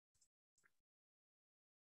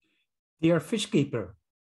Dear fish keeper,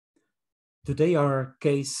 today our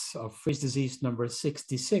case of fish disease number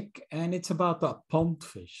 66, and it's about a pond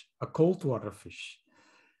fish, a cold water fish,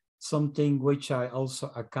 something which I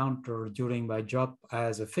also encounter during my job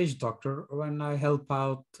as a fish doctor when I help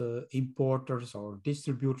out importers or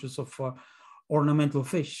distributors of ornamental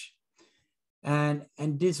fish. And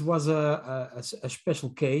this was a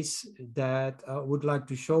special case that I would like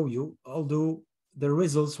to show you, although the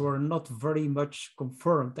results were not very much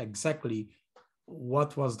confirmed exactly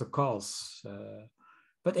what was the cause.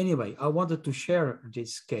 But anyway, I wanted to share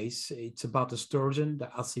this case. It's about a sturgeon, the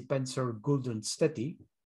Acipenser guldenstadtii,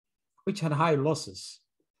 which had high losses.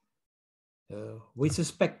 We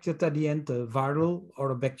suspected at the end a viral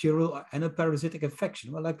or a bacterial and a parasitic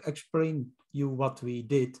infection. Well, I'll explain you what we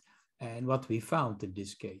did and what we found in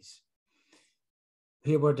this case.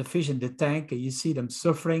 Here were the fish in the tank, and you see them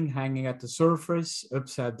suffering, hanging at the surface,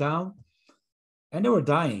 upside down, and they were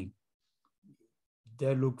dying.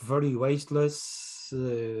 They look very wasteless,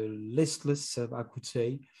 listless, I could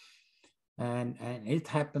say, and it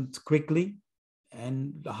happened quickly,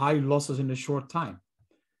 and high losses in a short time.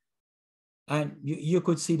 And you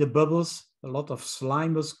could see the bubbles, a lot of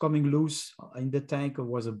slime was coming loose in the tank. There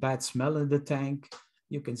was a bad smell in the tank.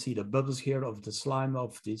 You can see the bubbles here of the slime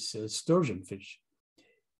of this sturgeon fish.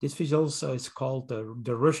 This fish also is called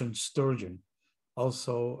the Russian sturgeon,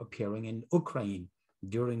 also appearing in Ukraine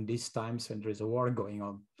during these times when there is a war going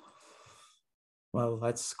on. Well,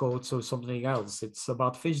 let's go to something else. It's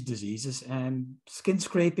about fish diseases, and skin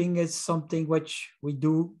scraping is something which we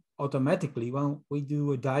do automatically when we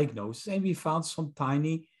do a diagnosis, and we found some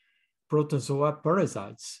tiny protozoa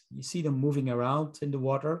parasites. You see them moving around in the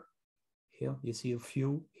water. Here you see a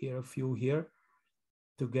few here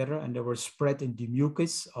together, and they were spread in the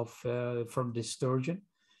mucus of from the sturgeon.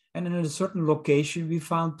 And in a certain location, we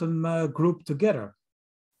found them grouped together,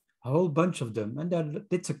 a whole bunch of them. And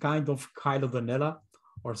it's a kind of Guldenstadtii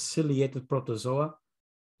or ciliated protozoa.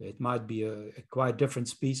 It might be a quite different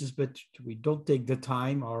species, but we don't take the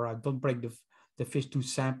time, or I don't bring the fish to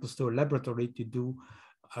samples to a laboratory to do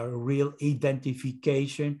a real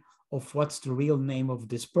identification of what's the real name of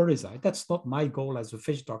this parasite. That's not my goal as a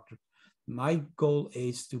fish doctor. My goal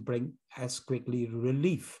is to bring as quickly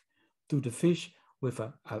relief to the fish with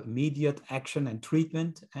an immediate action and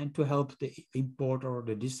treatment, and to help the importer or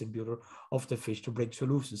the distributor of the fish to bring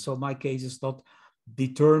solutions. So my case is not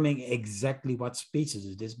determining exactly what species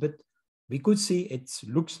it is, but we could see it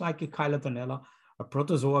looks like a Guldenstadtii, a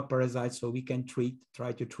protozoa parasite, so we can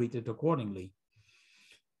try to treat it accordingly.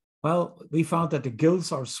 Well, we found that the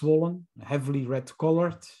gills are swollen, heavily red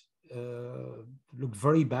colored, look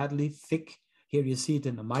very badly, thick. Here you see it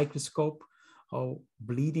in the microscope, how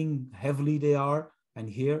bleeding heavily they are, and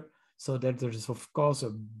here, so that there is of course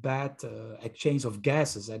a bad exchange of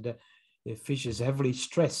gases, and the fish is heavily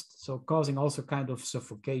stressed, so causing also kind of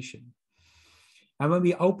suffocation. And when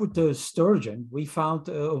we opened the sturgeon, we found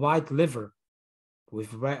a white liver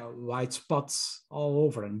with white spots all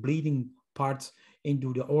over and bleeding parts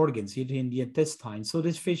into the organs, here in the intestine. So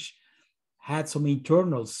this fish had some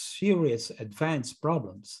internal serious advanced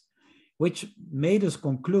problems, which made us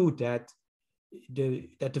conclude that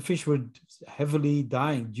the fish were heavily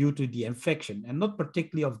dying due to the infection, and not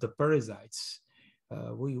particularly of the parasites.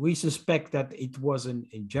 We suspect that it was in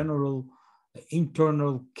general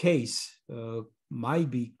internal case, might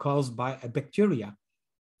be caused by a bacteria,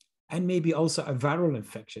 and maybe also a viral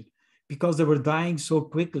infection, because they were dying so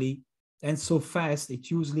quickly and so fast. It's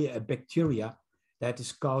usually a bacteria that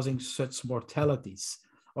is causing such mortalities,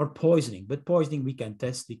 or poisoning. But poisoning we can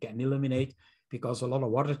test, we can eliminate, because a lot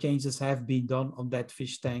of water changes have been done on that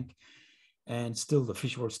fish tank, and still the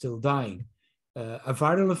fish were still dying. A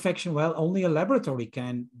viral infection, well, only a laboratory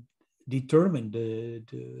can determine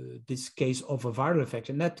this case of a viral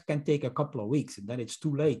infection. That can take a couple of weeks, and then it's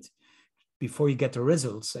too late before you get the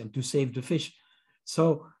results and to save the fish.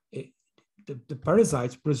 So the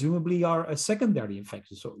parasites presumably are a secondary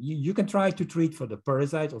infection. So you can try to treat for the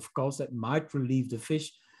parasite, of course, that might relieve the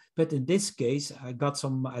fish. But in this case, I got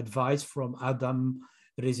some advice from Adam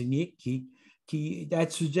Reznicki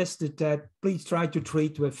that suggested that please try to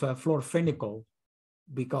treat with fluorophenical,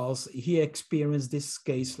 because he experienced this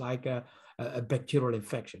case like a bacterial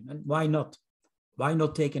infection. And why not? Why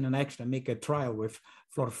not take an action and make a trial with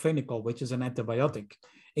fluorophenical, which is an antibiotic,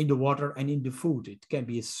 in the water and in the food? It can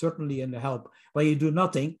be certainly in the help. When you do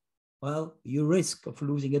nothing, well, you risk of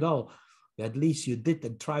losing it all. At least you did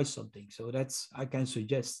and try something. So that's, I can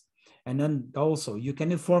suggest. And then also you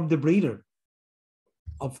can inform the breeder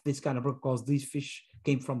of this kind of, because these fish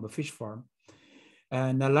came from a fish farm.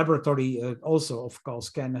 And a laboratory also, of course,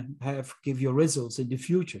 can give you results in the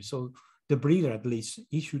future. So the breeder at least,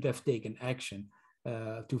 he should have taken action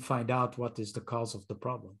to find out what is the cause of the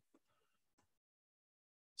problem.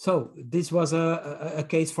 So this was a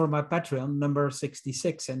case for my Patreon number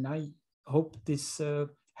 66, and I hope this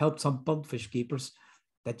helped some pond fish keepers,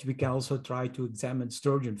 that we can also try to examine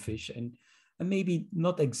sturgeon fish and maybe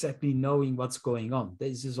not exactly knowing what's going on.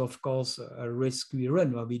 This is, of course, a risk we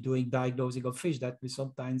run when we're doing diagnosing of fish, that we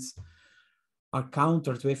sometimes are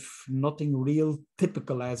countered with nothing real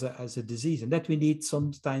typical as a disease, and that we need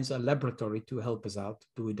sometimes a laboratory to help us out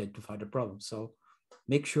to identify the problem. So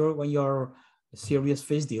make sure when you're a serious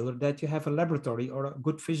fish dealer that you have a laboratory or a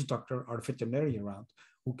good fish doctor or veterinarian around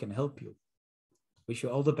who can help you. Wish you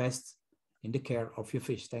all the best in the care of your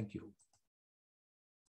fish. Thank you.